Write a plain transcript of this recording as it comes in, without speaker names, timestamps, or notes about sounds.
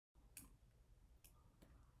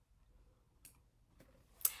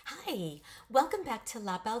Hi, welcome back to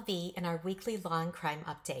La Belle Vie and our weekly law and crime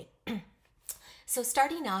update. So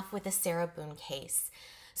starting off with the Sarah Boone case.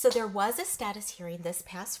 So there was a status hearing this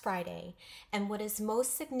past Friday, and what is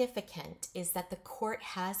most significant is that the court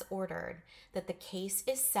has ordered that the case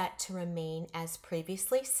is set to remain as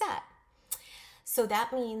previously set. So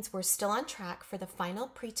that means we're still on track for the final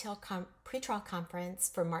pretrial conference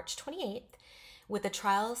for March 28th, with the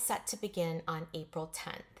trial set to begin on April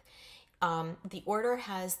 10th. The order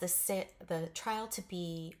has the trial to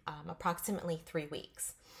be approximately 3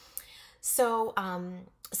 weeks. So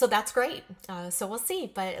that's great. So we'll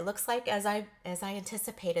see. But it looks like, as I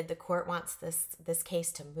anticipated, the court wants this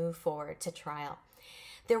case to move forward to trial.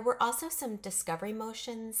 There were also some discovery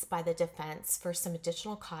motions by the defense for some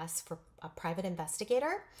additional costs for a private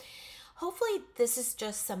investigator. Hopefully this is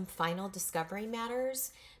just some final discovery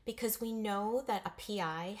matters, because we know that a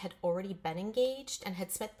PI had already been engaged and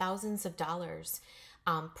had spent thousands of dollars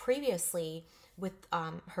previously with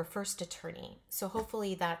her first attorney. So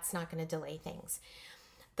hopefully that's not going to delay things.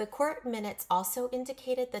 The court minutes also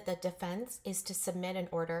indicated that the defense is to submit an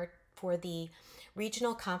order for the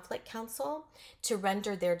Regional Conflict Council to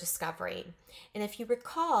render their discovery. And if you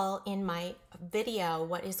recall in my video,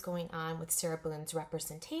 What is Going On with Sarah Boone's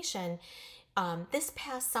Representation, this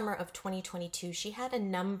past summer of 2022, she had a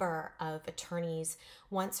number of attorneys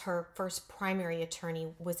once her first primary attorney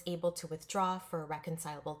was able to withdraw for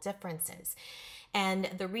irreconcilable differences. And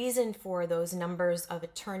the reason for those numbers of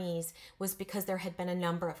attorneys was because there had been a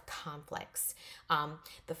number of conflicts.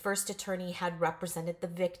 The first attorney had represented the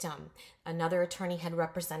victim. Another attorney had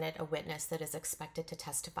represented a witness that is expected to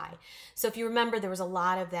testify. So if you remember, there was a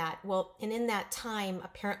lot of that. Well, and in that time,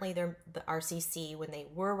 apparently the RCC, when they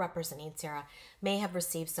were representing Sarah, may have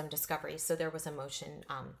received some discoveries. So there was a motion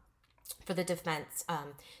for the defense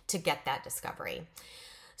to get that discovery.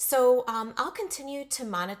 So I'll continue to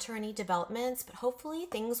monitor any developments, but hopefully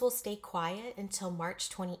things will stay quiet until March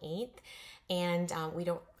 28th, and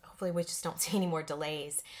hopefully we just don't see any more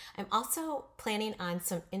delays. I'm also planning on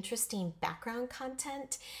some interesting background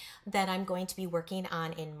content that I'm going to be working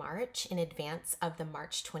on in March in advance of the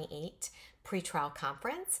March 28th pretrial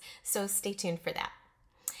conference, so stay tuned for that.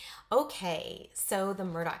 Okay, so the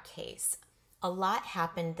Murdaugh case. A lot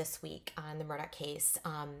happened this week on the Murdaugh case,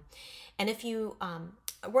 and if you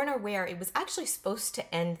weren't aware, it was actually supposed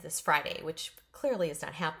to end this Friday, which clearly is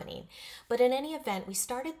not happening. But in any event, we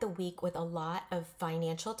started the week with a lot of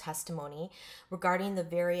financial testimony regarding the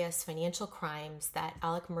various financial crimes that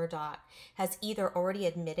Alec Murdaugh has either already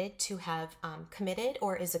admitted to have committed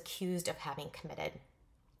or is accused of having committed.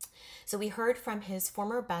 So we heard from his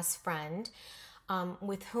former best friend,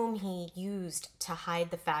 with whom he used to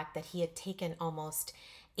hide the fact that he had taken almost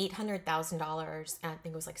 $800,000, I think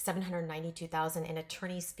it was like $792,000 in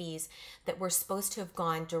attorney's fees that were supposed to have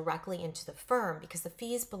gone directly into the firm, because the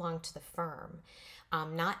fees belonged to the firm,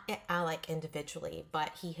 not Alec individually,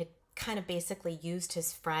 but he had kind of basically used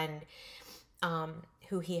his friend,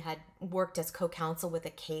 who he had worked as co-counsel with a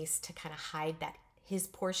case, to kind of hide that his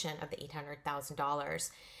portion of the $800,000.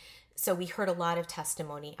 So we heard a lot of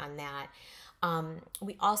testimony on that.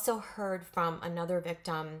 We also heard from another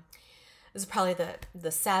victim. This is probably the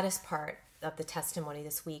saddest part of the testimony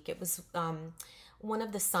this week. It was one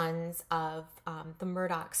of the sons of the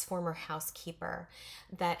Murdaugh's former housekeeper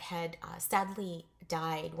that had sadly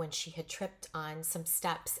died when she had tripped on some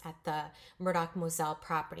steps at the Murdaugh-Moselle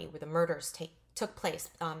property where the murders took place.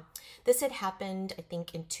 This had happened, I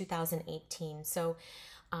think, in 2018. So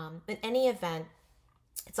in any event,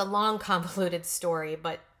 it's a long, convoluted story,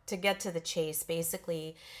 but to get to the chase,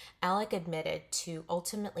 basically, Alec admitted to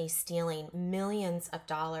ultimately stealing millions of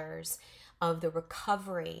dollars of the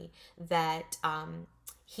recovery that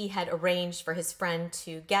he had arranged for his friend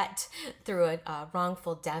to get through a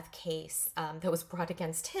wrongful death case that was brought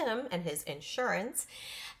against him and his insurance,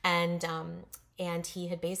 and he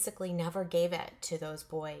had basically never gave it to those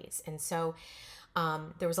boys. And so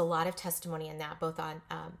there was a lot of testimony in that, both on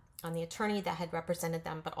the attorney that had represented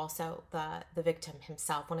them, but also the victim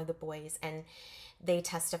himself, one of the boys, and they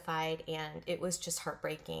testified, and it was just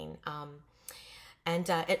heartbreaking. In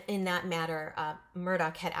that matter,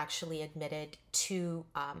 Murdaugh had actually admitted to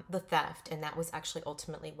the theft, and that was actually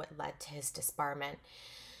ultimately what led to his disbarment.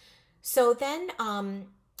 So then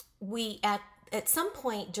at some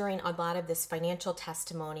point during a lot of this financial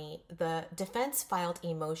testimony, the defense filed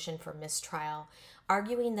a motion for mistrial,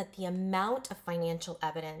 arguing that the amount of financial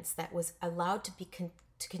evidence that was allowed to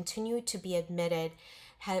continue to be admitted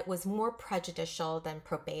was more prejudicial than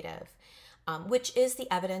probative, which is the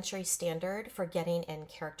evidentiary standard for getting in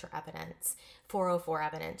character evidence, 404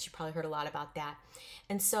 evidence. You probably heard a lot about that.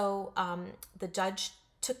 And so the judge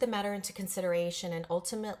took the matter into consideration and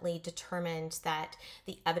ultimately determined that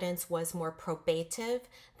the evidence was more probative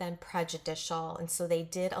than prejudicial. And so they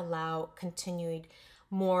did allow continued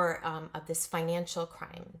more of this financial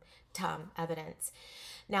crime evidence.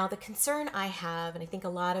 Now, the concern I have, and I think a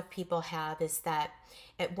lot of people have, is that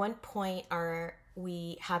at one point are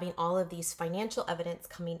we having all of these financial evidence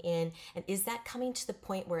coming in, and is that coming to the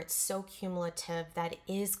point where it's so cumulative that it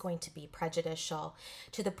is going to be prejudicial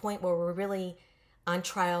to the point where we're really on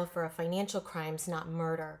trial for a financial crimes, not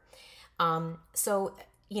murder? So,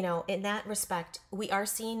 you know, in that respect, we are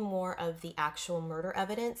seeing more of the actual murder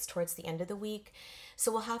evidence towards the end of the week.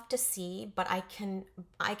 So we'll have to see, but I can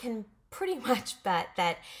pretty much bet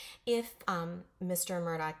that if Mr.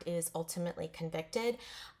 Murdaugh is ultimately convicted,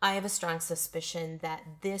 I have a strong suspicion that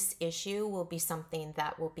this issue will be something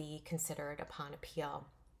that will be considered upon appeal.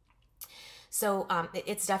 So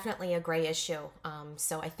it's definitely a gray issue.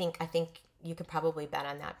 So I think you could probably bet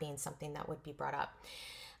on that being something that would be brought up.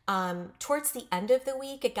 Towards the end of the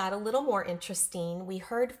week, it got a little more interesting. We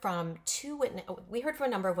heard from a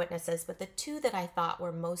number of witnesses, but the two that I thought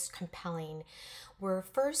were most compelling were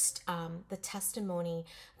first the testimony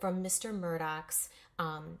from Mr. Murdaugh's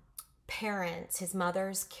parents, his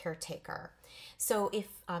mother's caretaker. So if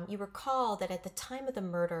you recall that at the time of the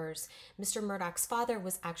murders, Mr. Murdaugh's father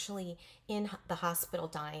was actually in the hospital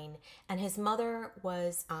dying, and his mother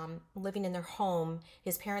was living in their home,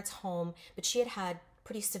 his parents' home, but she had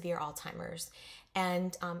pretty severe Alzheimer's.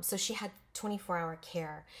 And so she had 24-hour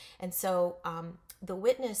care. And so the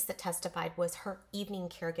witness that testified was her evening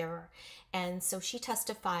caregiver. And so she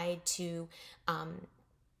testified to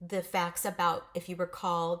the facts about, if you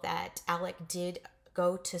recall, that Alec did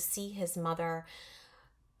go to see his mother.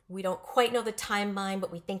 We don't quite know the timeline,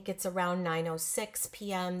 but we think it's around 9:06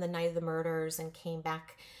 p.m. the night of the murders, and came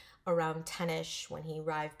back around 10ish when he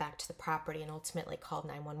arrived back to the property and ultimately called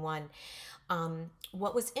 911.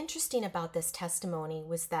 What was interesting about this testimony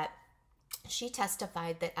was that she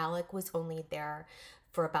testified that Alec was only there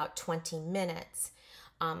for about 20 minutes,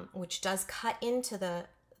 which does cut into the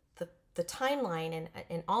timeline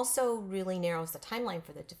and also really narrows the timeline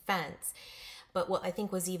for the defense. But what I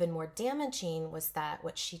think was even more damaging was that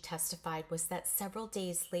what she testified was that several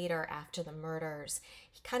days later after the murders,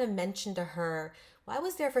 he kind of mentioned to her, well, I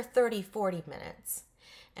was there for 30, 40 minutes.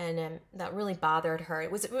 And that really bothered her.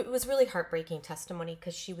 It was really heartbreaking testimony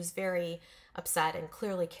because she was very upset and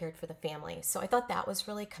clearly cared for the family. So I thought that was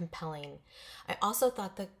really compelling. I also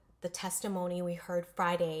thought that the testimony we heard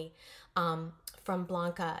Friday from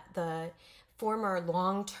Blanca, the former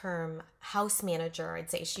long-term house manager,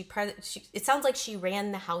 I'd say it sounds like she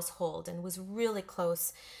ran the household and was really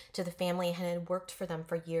close to the family and had worked for them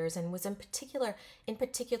for years, and was in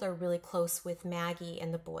particular really close with Maggie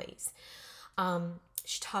and the boys.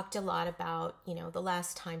 She talked a lot about, you know, the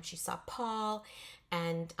last time she saw Paul,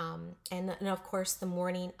 and of course the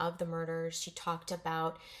morning of the murders. She talked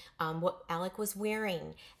about what Alec was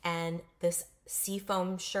wearing, and this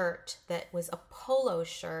seafoam shirt that was a polo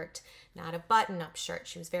shirt, not a button-up shirt.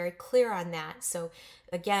 She was very clear on that. So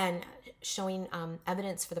again, showing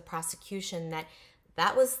evidence for the prosecution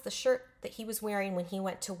that was the shirt that he was wearing when he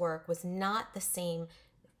went to work, was not the same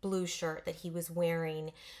blue shirt that he was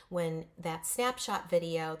wearing when that snapshot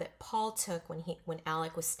video that Paul took when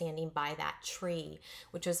Alec was standing by that tree,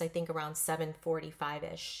 which was I think around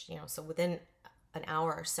 7:45ish, you know, so within an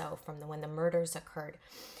hour or so from when the murders occurred.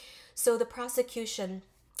 So the prosecution,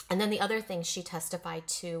 and then the other thing she testified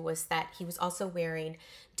to was that he was also wearing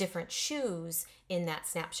different shoes in that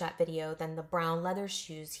snapshot video than the brown leather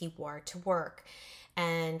shoes he wore to work.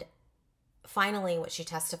 And finally, what she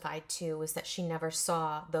testified to was that she never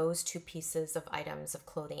saw those two pieces of items of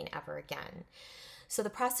clothing ever again. So the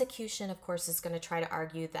prosecution, of course, is going to try to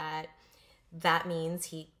argue that that means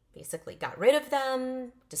he basically got rid of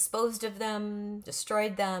them, disposed of them,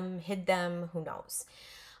 destroyed them, hid them, who knows.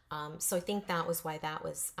 So I think that was why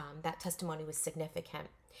that testimony was significant.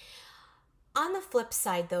 On the flip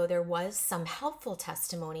side, though, there was some helpful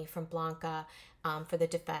testimony from Blanca for the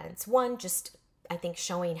defense. One, just I think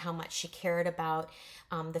showing how much she cared about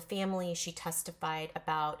the family. She testified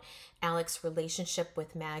about Alec's relationship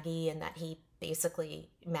with Maggie and that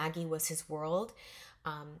Maggie was his world.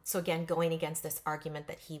 So again, going against this argument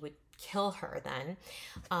that he would kill her then.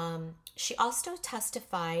 She also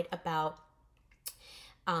testified about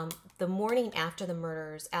the morning after the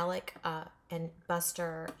murders. Alec and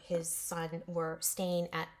Buster, his son, were staying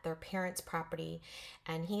at their parents' property,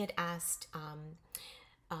 and he had asked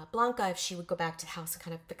Blanca if she would go back to the house and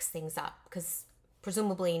kind of fix things up, because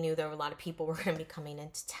presumably he knew there were a lot of people were going to be coming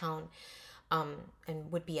into town.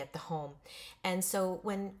 and would be at the home. And so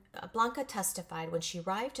when Blanca testified, when she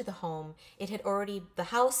arrived to the home, the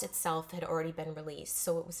house itself had already been released.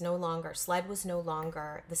 So it was no longer, SLED was no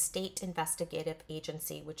longer, the state investigative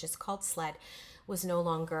agency, which is called SLED, was no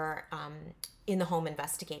longer in the home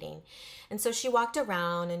investigating. And so she walked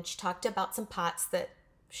around and she talked about some pots that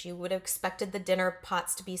she would have expected the dinner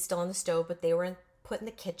pots to be still on the stove, but they were put in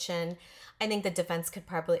the kitchen. I think the defense could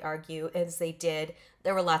probably argue, as they did,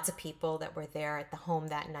 there were lots of people that were there at the home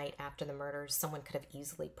that night after the murders. Someone could have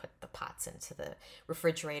easily put the pots into the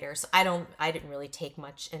refrigerator. So I didn't really take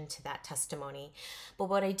much into that testimony. But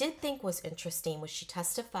what I did think was interesting was she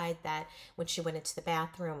testified that when she went into the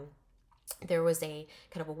bathroom, there was a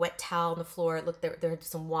kind of a wet towel on the floor. It looked there had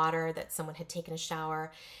some water, that someone had taken a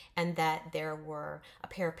shower, and that there were a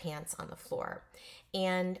pair of pants on the floor.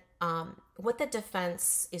 And what the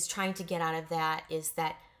defense is trying to get out of that is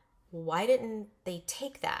that, why didn't they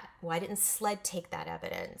take that? Why didn't SLED take that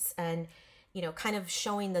evidence? And, kind of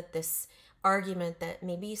showing that this argument that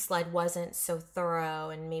maybe SLED wasn't so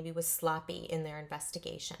thorough and maybe was sloppy in their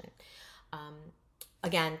investigation.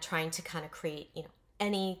 Again, trying to kind of create,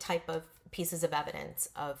 any type of pieces of evidence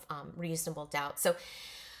of reasonable doubt. So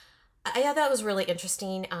I thought that was really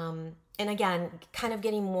interesting. And again, kind of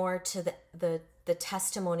getting more to the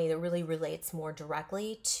testimony that really relates more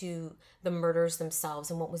directly to the murders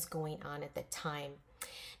themselves and what was going on at the time.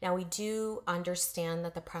 Now, we do understand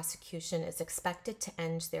that the prosecution is expected to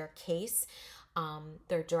end their case,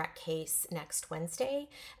 their direct case, next Wednesday,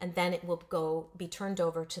 and then it will be turned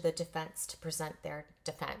over to the defense to present their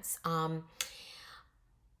defense.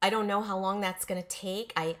 I don't know how long that's going to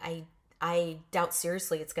take. I doubt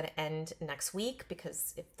seriously it's going to end next week,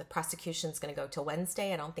 because if the prosecution is going to go till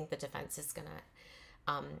Wednesday, I don't think the defense is going to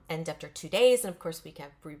end after 2 days. And of course, we can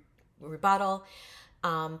have rebuttal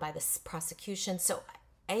by the prosecution. So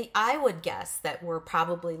I would guess that we're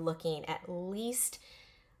probably looking at least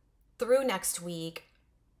through next week,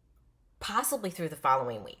 possibly through the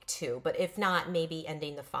following week too, but if not, maybe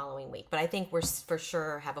ending the following week. But I think we're for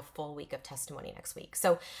sure have a full week of testimony next week.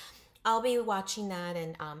 So I'll be watching that,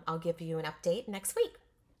 and I'll give you an update next week.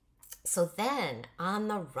 So then on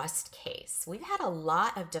the Rust case, we've had a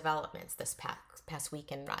lot of developments this past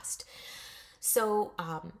week in Rust. So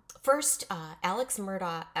first, Alec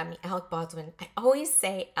Baldwin. I always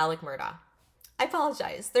say Alec Murdaugh. I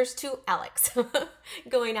apologize. There's two Alex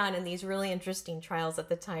going on in these really interesting trials at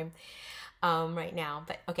the time right now.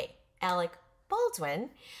 But okay, Alec Baldwin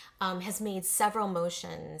has made several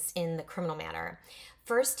motions in the criminal matter.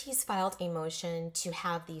 First, he's filed a motion to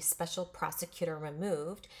have the special prosecutor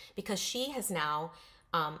removed because she's now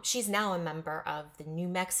a member of the New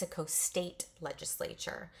Mexico state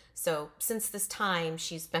legislature. So since this time,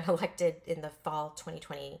 she's been elected in the fall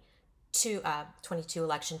 2022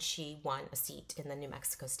 election. She won a seat in the New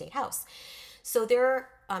Mexico State House. So they're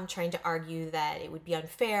trying to argue that it would be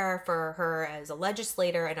unfair for her as a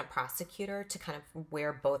legislator and a prosecutor to kind of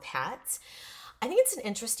wear both hats. I think it's an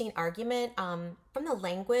interesting argument. From the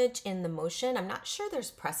language in the motion, I'm not sure there's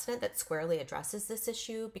precedent that squarely addresses this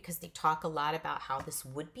issue, because they talk a lot about how this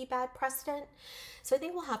would be bad precedent. So I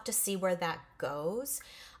think we'll have to see where that goes.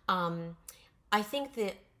 I think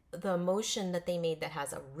that the motion that they made that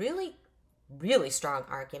has a really strong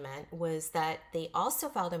argument was that they also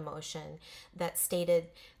filed a motion that stated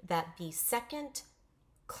that the second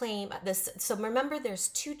claim so remember, there's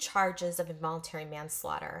two charges of involuntary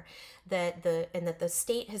manslaughter that the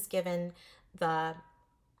state has given the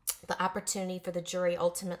opportunity for the jury,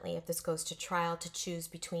 ultimately, if this goes to trial, to choose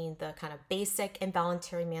between the kind of basic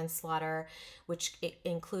involuntary manslaughter, which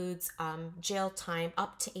includes jail time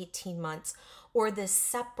up to 18 months, or this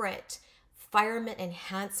separate fireman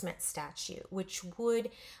enhancement statute, which would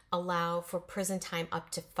allow for prison time up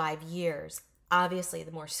to 5 years. Obviously,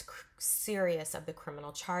 the more serious of the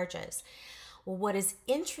criminal charges. Well, what is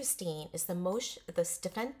interesting is the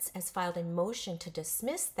defense has filed a motion to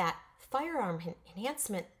dismiss that firearm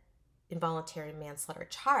enhancement involuntary manslaughter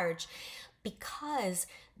charge because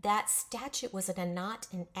that statute was not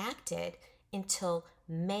enacted until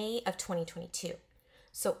May of 2022.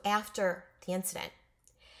 So after the incident.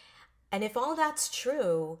 And if all that's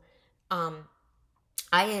true,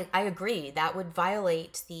 I agree. That would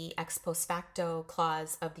violate the ex post facto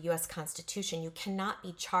clause of the U.S. Constitution. You cannot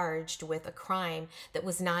be charged with a crime that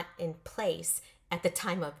was not in place at the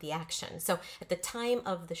time of the action. So at the time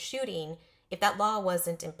of the shooting, if that law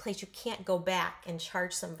wasn't in place, you can't go back and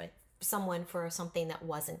charge someone for something that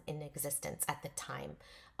wasn't in existence at the time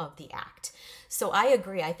of the act. So I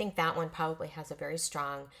agree. I think that one probably has a very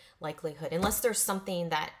strong likelihood, unless there's something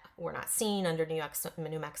that we're not seeing under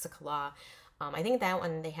New Mexico law. I think that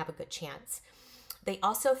one they have a good chance. They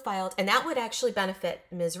also filed, and that would actually benefit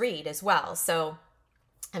Ms. Reed as well. So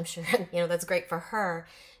I'm sure, that's great for her,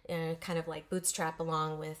 kind of like bootstrap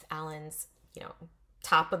along with Alan's,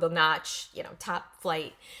 top of the notch, top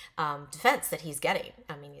flight defense that he's getting.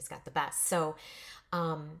 I mean, he's got the best. So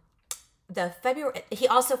he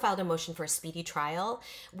also filed a motion for a speedy trial,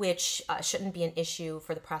 which shouldn't be an issue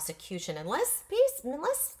for the prosecution unless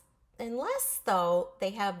though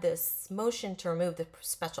they have this motion to remove the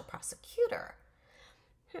special prosecutor.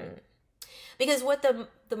 Because what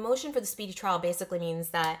the motion for the speedy trial basically means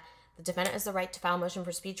that the defendant has the right to file a motion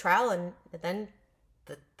for speedy trial, and then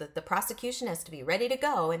the prosecution has to be ready to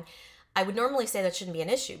go. And I would normally say that shouldn't be an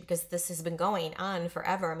issue because this has been going on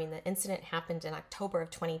forever. I mean, the incident happened in October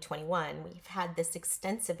of 2021. We've had this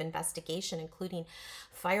extensive investigation, including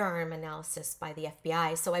firearm analysis by the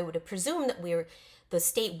FBI. So I would presume that the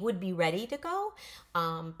state would be ready to go.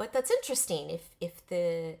 But that's interesting if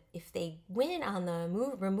they win on the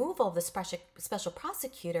removal of the special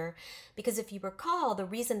prosecutor, because if you recall, the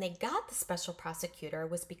reason they got the special prosecutor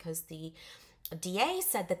was because the DA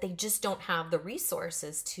said that they just don't have the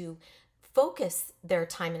resources to focus their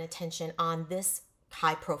time and attention on this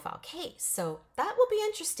high profile case. So that will be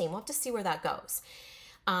interesting. We'll have to see where that goes.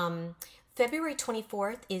 February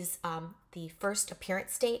 24th is the first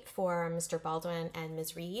appearance date for Mr. Baldwin and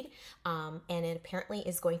Ms. Reed, and it apparently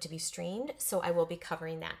is going to be streamed, so I will be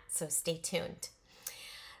covering that, so stay tuned.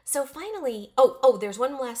 So finally, there's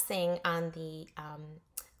one last thing on the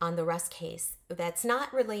Rust case that's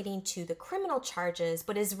not relating to the criminal charges,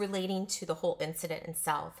 but is relating to the whole incident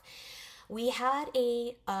itself. We had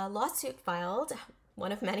a lawsuit filed,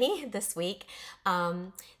 one of many this week.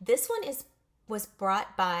 This one was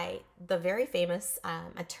brought by the very famous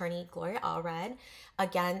attorney Gloria Allred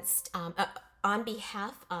against on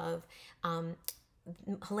behalf of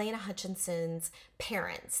Helena Hutchinson's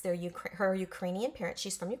parents. They're her Ukrainian parents.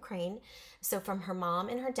 She's from Ukraine, so from her mom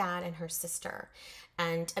and her dad and her sister.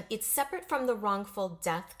 And it's separate from the wrongful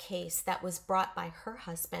death case that was brought by her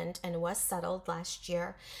husband and was settled last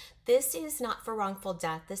year. This is not for wrongful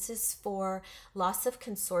death. This is for loss of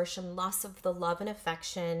consortium, loss of the love and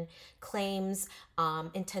affection claims,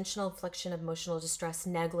 intentional infliction of emotional distress,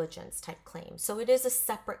 negligence type claims. So it is a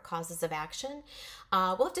separate causes of action.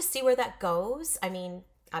 We'll have to see where that goes. I mean,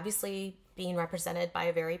 obviously being represented by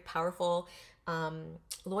a very powerful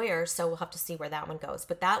lawyer, so we'll have to see where that one goes.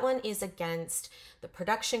 But that one is against the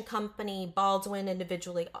production company, Baldwin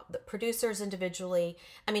individually, the producers individually.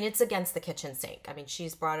 I mean, it's against the kitchen sink. I mean,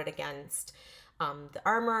 she's brought it against the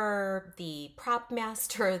armor, the prop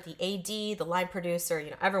master, the AD, the line producer,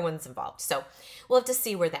 everyone's involved. So we'll have to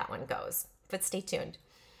see where that one goes, but stay tuned.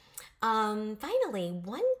 Finally,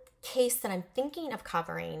 one case that I'm thinking of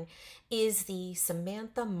covering is the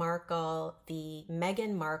Samantha Markle, the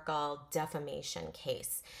Meghan Markle defamation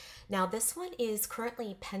case. Now, this one is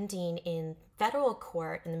currently pending in federal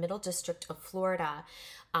court in the Middle District of Florida,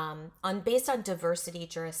 based on diversity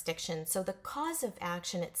jurisdiction. So the cause of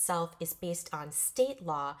action itself is based on state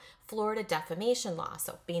law, Florida defamation law.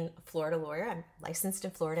 So being a Florida lawyer, I'm licensed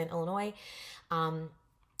in Florida and Illinois.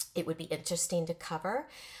 It would be interesting to cover.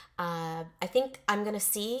 I think I'm going to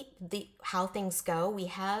see how things go. We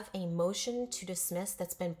have a motion to dismiss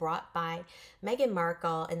that's been brought by Meghan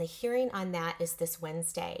Markle, and the hearing on that is this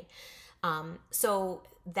Wednesday. So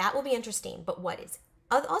that will be interesting. But what is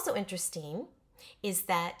also interesting is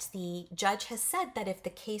that the judge has said that if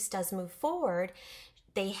the case does move forward,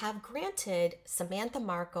 they have granted Samantha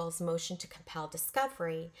Markle's motion to compel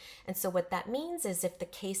discovery. And so what that means is if the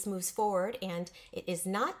case moves forward and it is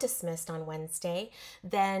not dismissed on Wednesday,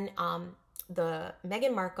 then the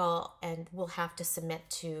Meghan Markle will have to submit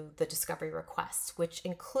to the discovery requests, which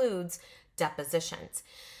includes depositions.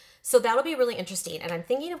 So that'll be really interesting, and I'm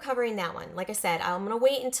thinking of covering that one. Like I said, I'm going to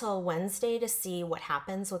wait until Wednesday to see what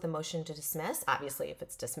happens with the motion to dismiss. Obviously, if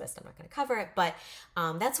it's dismissed, I'm not going to cover it, but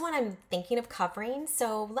that's one I'm thinking of covering.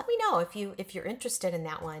 So let me know if you're interested in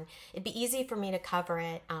that one. It'd be easy for me to cover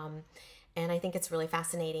it, and I think it's really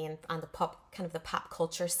fascinating on the kind of the pop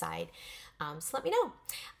culture side. So let me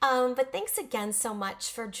know. But thanks again so much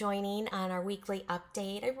for joining on our weekly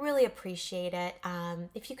update. I really appreciate it.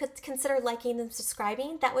 If you could consider liking and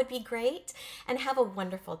subscribing, that would be great. And have a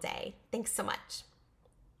wonderful day. Thanks so much.